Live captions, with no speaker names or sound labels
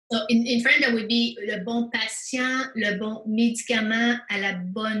So in French, that would be le bon patient, le bon médicament à la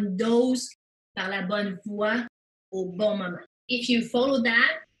bonne dose, par la bonne voie, au bon moment. If you follow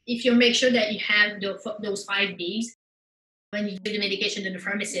that, if you make sure that you have those 5 Bs, when you give the medication to the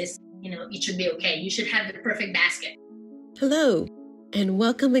pharmacist, it should be okay. You should have the perfect basket. Hello, and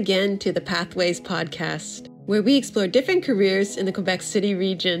welcome again to the Pathways podcast, where we explore different careers in the Quebec City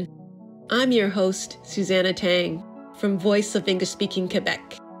region. I'm your host, Susanna Tang, from Voice of English-Speaking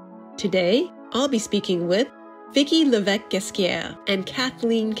Quebec. Today, I'll be speaking with Vickie Levesque-Ghesquière and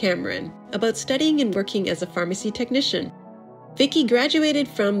Kathleen Cameron about studying and working as a pharmacy technician. Vickie graduated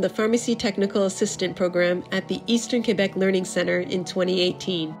from the Pharmacy Technical Assistant program at the Eastern Quebec Learning Centre in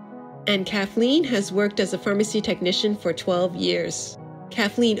 2018. And Kathleen has worked as a pharmacy technician for 12 years.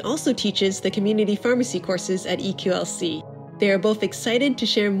 Kathleen also teaches the community pharmacy courses at EQLC. They are both excited to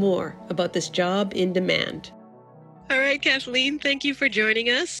share more about this job in demand. All right, Kathleen, thank you for joining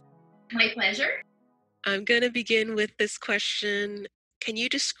us. My pleasure. I'm going to begin with this question. Can you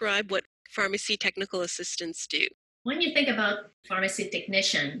describe what pharmacy technical assistants do? When you think about pharmacy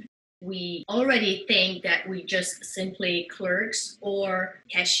technician, we already think that we just simply clerks or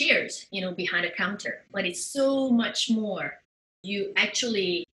cashiers, behind a counter. But it's so much more. You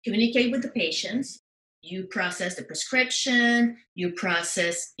actually communicate with the patients. You process the prescription. You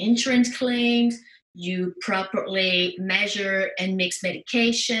process insurance claims. You properly measure and mix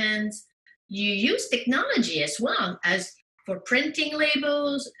medications. You use technology as well as for printing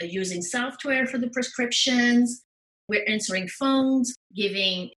labels, using software for the prescriptions. We're answering phones,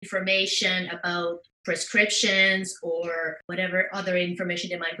 giving information about prescriptions or whatever other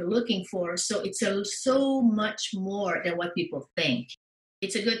information they might be looking for. So it's so much more than what people think.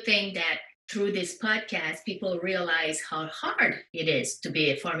 It's a good thing that through this podcast, people realize how hard it is to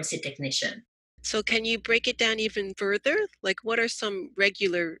be a pharmacy technician. So can you break it down even further? Like what are some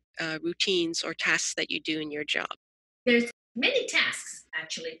regular routines or tasks that you do in your job? There's many tasks,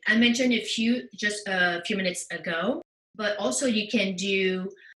 actually. I mentioned a few just a few minutes ago, but also you can do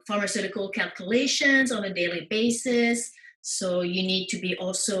pharmaceutical calculations on a daily basis. So you need to be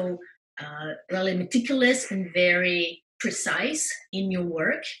also really meticulous and very precise in your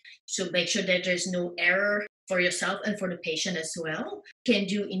work. So make sure that there's no error for yourself and for the patient as well. You can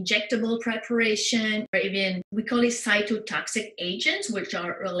do injectable preparation, or even we call it cytotoxic agents, which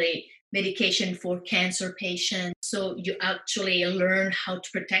are really medication for cancer patients. So you actually learn how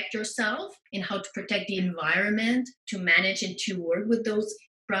to protect yourself and how to protect the environment to manage and to work with those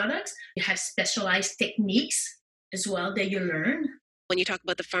products. You have specialized techniques as well that you learn. When you talk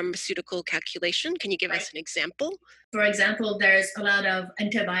about the pharmaceutical calculation, can you give us an example? For example, there's a lot of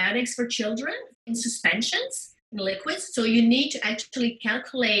antibiotics for children in suspensions, in liquids. So you need to actually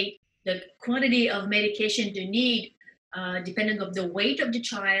calculate the quantity of medication you need depending on the weight of the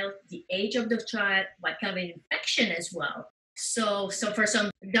child, the age of the child, what kind of infection as well. So for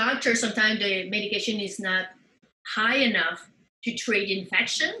some doctors, sometimes the medication is not high enough to treat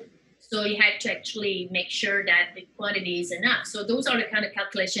infection. So you have to actually make sure that the quantity is enough. So those are the kind of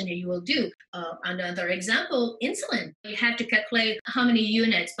calculation that you will do. Another example, insulin. You have to calculate how many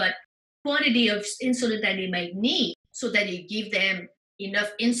units, but quantity of insulin that they might need so that you give them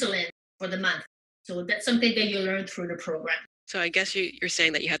enough insulin for the month. So that's something that you learn through the program. So I guess you're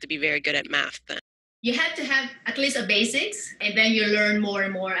saying that you have to be very good at math then. You have to have at least a basics, and then you learn more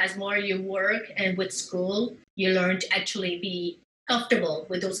and more. As more you work and with school, you learn to actually be comfortable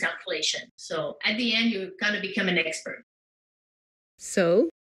with those calculations. So at the end, you kind of become an expert. So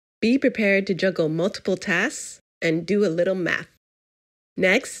be prepared to juggle multiple tasks and do a little math.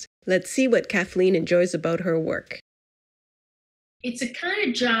 Next, let's see what Kathleen enjoys about her work. It's a kind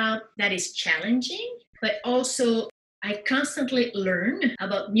of job that is challenging, but also I constantly learn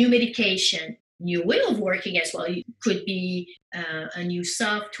about new medication, new way of working as well. It could be a new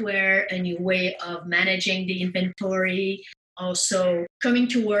software, a new way of managing the inventory. Also, coming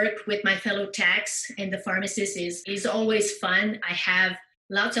to work with my fellow techs and the pharmacist is always fun. I have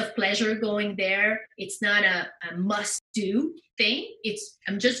lots of pleasure going there. It's not a must-do thing.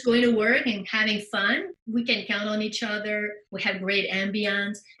 I'm just going to work and having fun. We can count on each other. We have great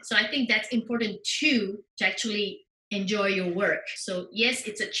ambience. So I think that's important too, to actually enjoy your work. So yes,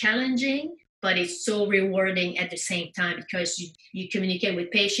 it's a challenging, but it's so rewarding at the same time because you communicate with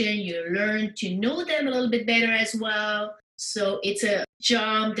patients, you learn to know them a little bit better as well. So it's a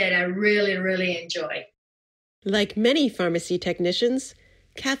job that I really, really enjoy. Like many pharmacy technicians,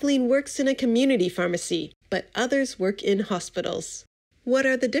 Kathleen works in a community pharmacy, but others work in hospitals. What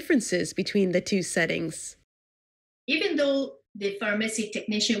are the differences between the two settings? Even though The pharmacy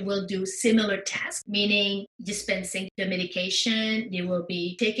technician will do similar tasks, meaning dispensing the medication, they will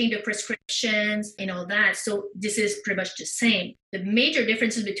be taking the prescriptions and all that. So this is pretty much the same. The major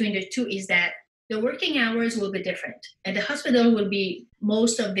differences between the two is that the working hours will be different. And the hospital will be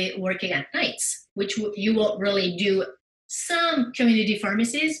most of it working at nights, which you won't really do. Some community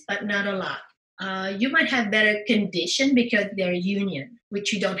pharmacies, but not a lot. You might have better condition because they're union,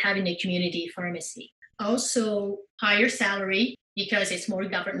 which you don't have in a community pharmacy. Also, higher salary because it's more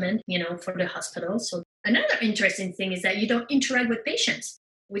government, for the hospital. So another interesting thing is that you don't interact with patients,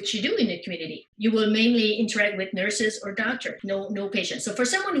 which you do in the community. You will mainly interact with nurses or doctors, no patients. So for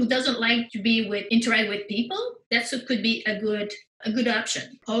someone who doesn't like to interact with people, could be a good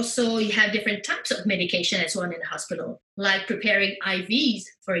option. Also, you have different types of medication as well in the hospital, like preparing IVs,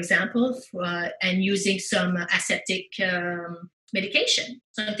 for example, and using some aseptic medication,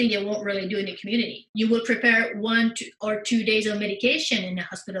 something they won't really do in the community. You will prepare 1 or 2 days of medication in the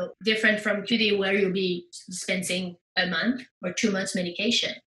hospital, different from community where you'll be dispensing a month or 2 months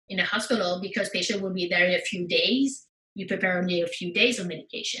medication. In the hospital, because patient will be there in a few days, you prepare only a few days of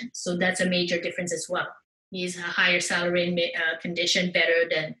medication. So that's a major difference as well. Is a higher salary and condition better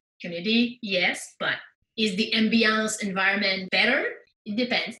than community? Yes, but is the ambiance environment better? It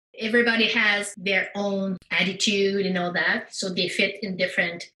depends. Everybody has their own attitude and all that, so they fit in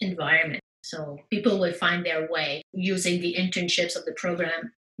different environments. So people will find their way using the internships of the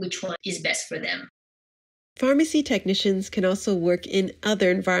program, which one is best for them. Pharmacy technicians can also work in other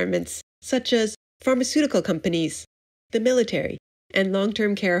environments, such as pharmaceutical companies, the military, and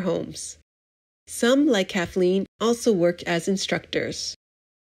long-term care homes. Some, like Kathleen, also work as instructors.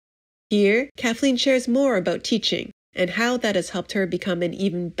 Here, Kathleen shares more about teaching and how that has helped her become an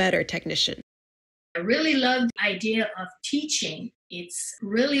even better technician. I really love the idea of teaching. It's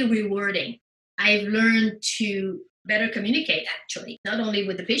really rewarding. I've learned to better communicate, actually, not only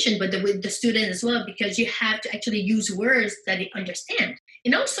with the patient, but with the student as well, because you have to actually use words that they understand.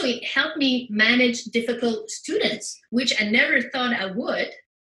 And also, it helped me manage difficult students, which I never thought I would,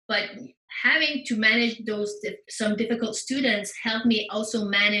 but having to manage some difficult students helped me also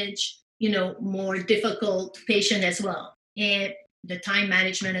manage more difficult patient as well. And the time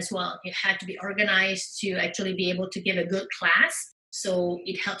management as well. You have to be organized to actually be able to give a good class. So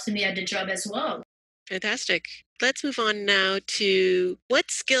it helps me at the job as well. Fantastic. Let's move on now to what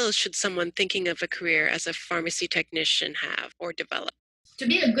skills should someone thinking of a career as a pharmacy technician have or develop? To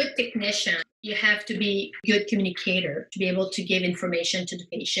be a good technician, you have to be a good communicator, to be able to give information to the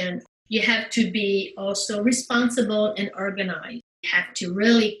patient. You have to be also responsible and organized. You have to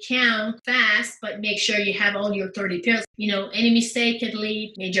really count fast, but make sure you have all your 30 pills. Any mistake could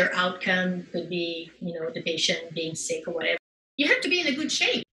lead, major outcome could be, the patient being sick or whatever. You have to be in a good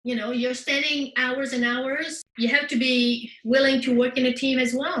shape. You're standing hours and hours. You have to be willing to work in a team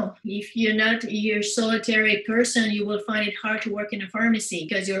as well. If you're not a solitary person, you will find it hard to work in a pharmacy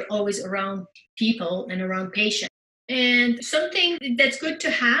because you're always around people and around patients. And something that's good to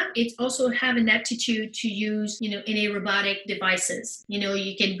have, it's also have an aptitude to use, any robotic devices.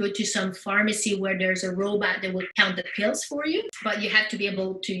 You can go to some pharmacy where there's a robot that will count the pills for you, but you have to be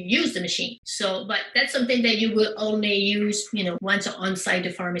able to use the machine. But that's something that you will only use, once on-site the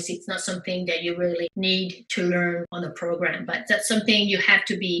pharmacy. It's not something that you really need to learn on a program, but that's something you have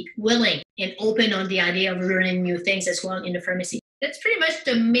to be willing and open on the idea of learning new things as well in the pharmacy. That's pretty much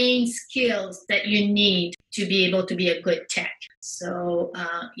the main skills that you need to be able to be a good tech. So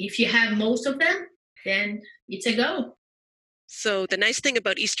if you have most of them, then it's a go. So the nice thing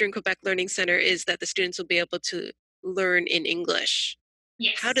about Eastern Quebec Learning Center is that the students will be able to learn in English.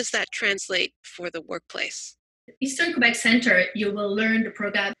 Yes. How does that translate for the workplace? Eastern Quebec Center, you will learn the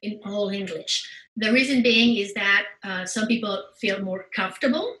program in all English. The reason being is that some people feel more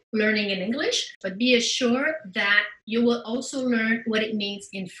comfortable learning in English, but be assured that you will also learn what it means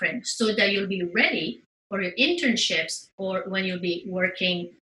in French so that you'll be ready for your internships or when you'll be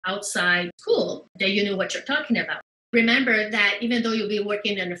working outside school, that you know what you're talking about. Remember that even though you'll be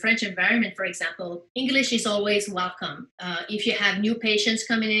working in a French environment, for example, English is always welcome. If you have new patients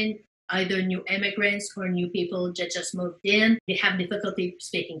coming in, either new immigrants or new people that just moved in, they have difficulty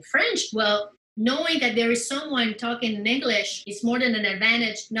speaking French. Well, knowing that there is someone talking in English is more than an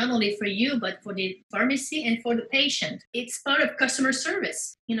advantage, not only for you, but for the pharmacy and for the patient. It's part of customer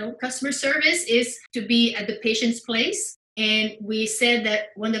service. Customer service is to be at the patient's place. And we said that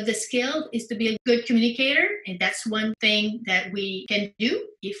one of the skills is to be a good communicator. And that's one thing that we can do.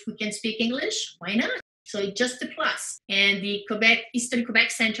 If we can speak English, why not? So it's just a plus. And the Eastern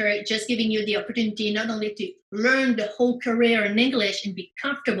Quebec Center is just giving you the opportunity not only to learn the whole career in English and be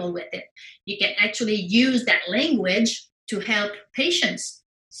comfortable with it, you can actually use that language to help patients.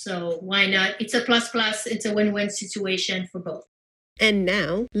 So why not? It's a plus plus. It's a win-win situation for both. And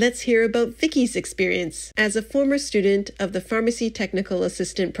now, let's hear about Vickie's experience as a former student of the Pharmacy Technical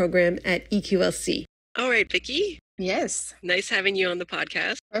Assistant program at EQLC. All right, Vickie. Yes. Nice having you on the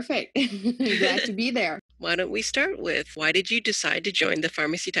podcast. Perfect. Glad to be there. Why don't we start with, why did you decide to join the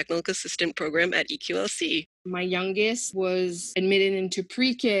Pharmacy Technical Assistant program at EQLC? My youngest was admitted into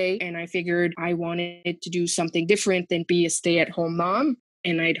pre-K, and I figured I wanted to do something different than be a stay-at-home mom.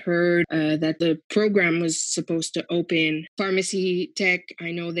 And I'd heard that the program was supposed to open pharmacy tech.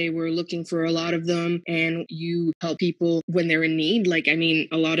 I know they were looking for a lot of them, and you help people when they're in need.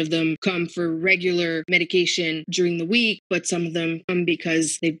 A lot of them come for regular medication during the week, but some of them come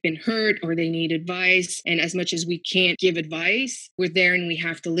because they've been hurt or they need advice. And as much as we can't give advice, we're there and we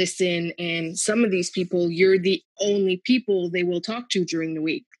have to listen. And some of these people, you're the only people they will talk to during the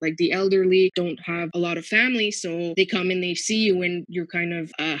week. Like the elderly don't have a lot of family, so they come and they see you and you're kind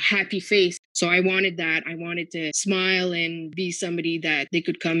of a happy face. So I wanted that. I wanted to smile and be somebody that they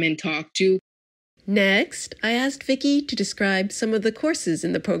could come and talk to. Next, I asked Vickie to describe some of the courses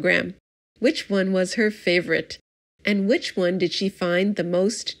in the program. Which one was her favorite? And which one did she find the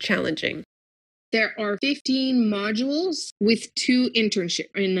most challenging? There are 15 modules with 2 internships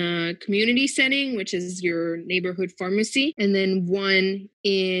in a community setting, which is your neighborhood pharmacy, and then 1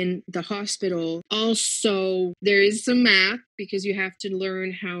 in the hospital. Also, there is some math because you have to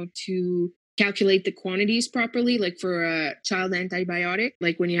learn how to calculate the quantities properly, like for a child antibiotic,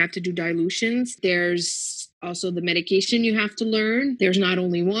 like when you have to do dilutions. There's also the medication you have to learn. There's not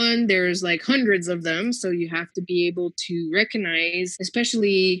only one, there's like hundreds of them. So you have to be able to recognize,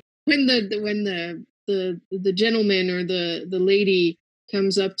 especially when the gentleman or the lady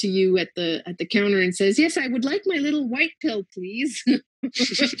comes up to you at the counter and says, "Yes, I would like my little white pill, please."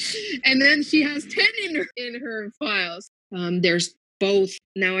 And then she has 10 in her files. There's both.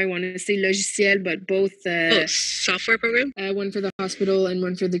 Now I want to say logiciel, but both software program? One for the hospital and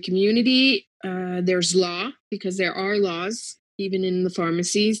one for the community. There's law, because there are laws even in the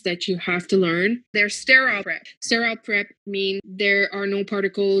pharmacies that you have to learn. There's sterile prep. Sterile prep means there are no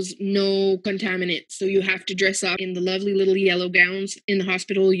particles, no contaminants. So you have to dress up in the lovely little yellow gowns. In the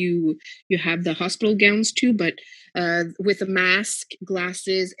hospital, you have the hospital gowns too, but with a mask,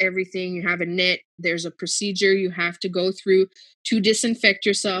 glasses, everything. You have a net. There's a procedure you have to go through to disinfect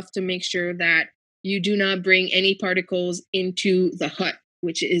yourself to make sure that you do not bring any particles into the hut,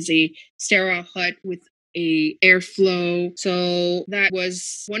 which is a sterile hut with a airflow. So that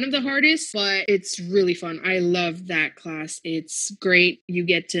was one of the hardest, but it's really fun. I love that class. It's great. You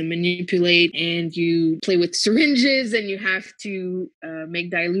get to manipulate and you play with syringes and you have to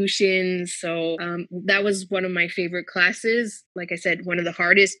make dilutions. So that was one of my favorite classes. Like I said, one of the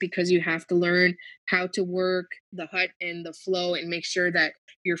hardest because you have to learn how to work the hut and the flow and make sure that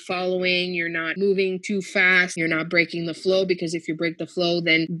you're following, you're not moving too fast, you're not breaking the flow, because if you break the flow,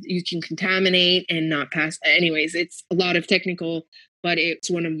 then you can contaminate and not pass. Anyways, it's a lot of technical, but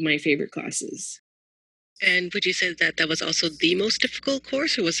it's one of my favorite classes. And would you say that was also the most difficult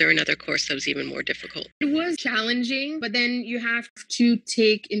course, or was there another course that was even more difficult? It was challenging, but then you have to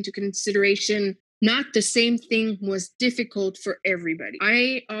take into consideration not the same thing was difficult for everybody.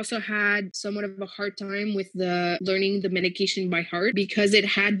 I also had somewhat of a hard time with learning the medication by heart because it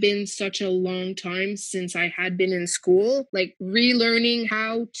had been such a long time since I had been in school. Like relearning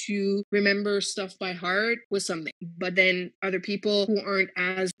how to remember stuff by heart was something. But then other people who aren't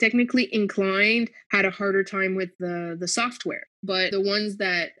as technically inclined had a harder time with the software. But the ones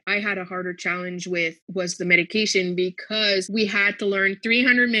that I had a harder challenge with was the medication, because we had to learn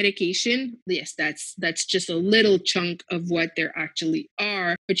 300 medication. Yes, that's just a little chunk of what there actually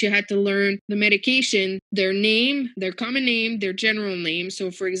are. But you had to learn the medication, their name, their common name, their general name.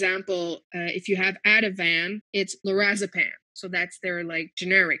 So for example, if you have Ativan, it's lorazepam. So that's their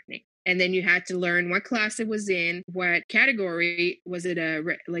generic name. And then you had to learn what class it was in, what category. Was it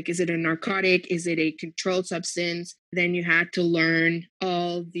is it a narcotic? Is it a controlled substance? Then you had to learn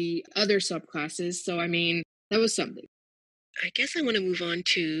all the other subclasses. So, that was something. I guess I want to move on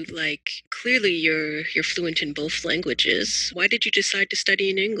to, clearly you're fluent in both languages. Why did you decide to study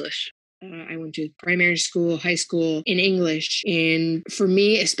in English? I went to primary school, high school in English. And for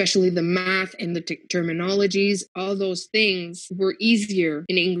me, especially the math and the terminologies, all those things were easier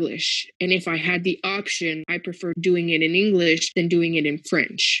in English. And if I had the option, I preferred doing it in English than doing it in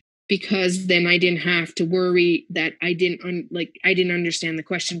French. Because then I didn't have to worry that I didn't understand the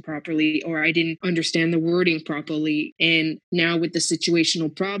question properly, or I didn't understand the wording properly. And now with the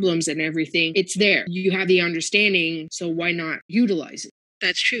situational problems and everything, it's there. You have the understanding, so why not utilize it?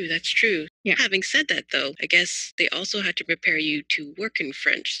 That's true. That's true. Yeah. Having said that, though, I guess they also had to prepare you to work in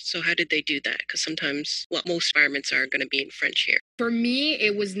French. So how did they do that? Because sometimes, well, most environments are going to be in French here. For me,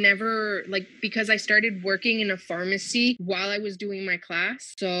 it was never because I started working in a pharmacy while I was doing my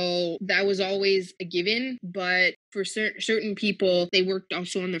class. So that was always a given. But for certain people, they worked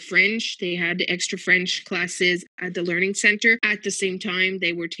also on the French. They had the extra French classes at the Learning Center. At the same time,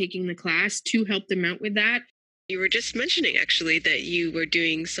 they were taking the class to help them out with that. You were just mentioning, actually, that you were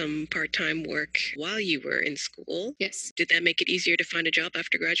doing some part-time work while you were in school. Yes. Did that make it easier to find a job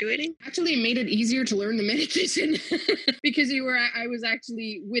after graduating? Actually, it made it easier to learn the medication because I was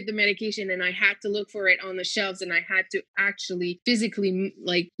actually with the medication and I had to look for it on the shelves and I had to actually physically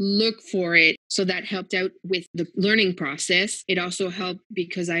look for it. So that helped out with the learning process. It also helped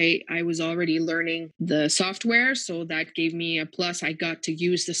because I was already learning the software. So that gave me a plus. I got to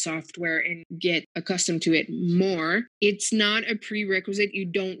use the software and get accustomed to it more. It's not a prerequisite. You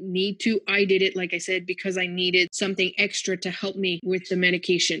don't need to. I did it, like I said, because I needed something extra to help me with the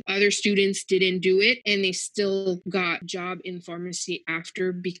medication. Other students didn't do it and they still got job in pharmacy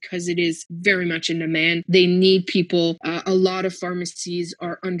after because it is very much in demand. They need people. A lot of pharmacies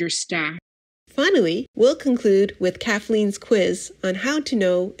are understaffed. Finally, we'll conclude with Kathleen's quiz on how to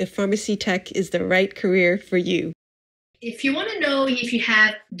know if pharmacy tech is the right career for you. If you want to know if you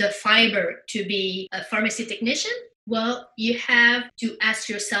have the fiber to be a pharmacy technician, well, you have to ask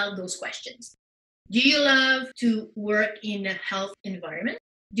yourself those questions. Do you love to work in a health environment?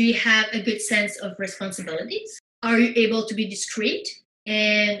 Do you have a good sense of responsibilities? Are you able to be discreet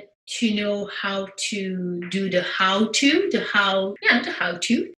and to know how to do the how-to?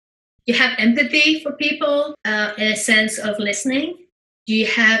 You have empathy for people and a sense of listening. Do you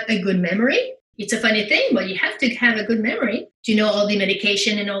have a good memory? It's a funny thing, but you have to have a good memory to know all the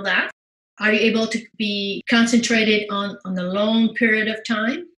medication and all that. Are you able to be concentrated on a long period of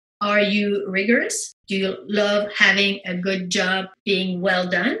time? Are you rigorous? Do you love having a good job being well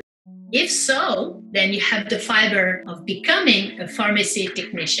done? If so, then you have the fiber of becoming a pharmacy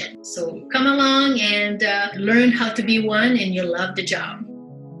technician. So come along and learn how to be one and you'll love the job.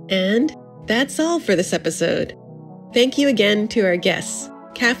 And that's all for this episode. Thank you again to our guests,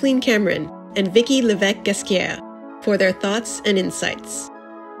 Kathleen Cameron and Vickie Levesque-Ghesquière, for their thoughts and insights.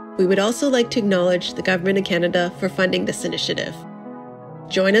 We would also like to acknowledge the Government of Canada for funding this initiative.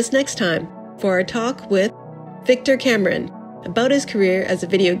 Join us next time for our talk with Victor Cameron about his career as a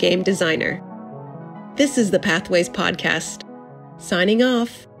video game designer. This is the Pathways Podcast. Signing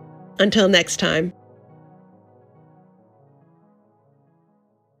off. Until next time.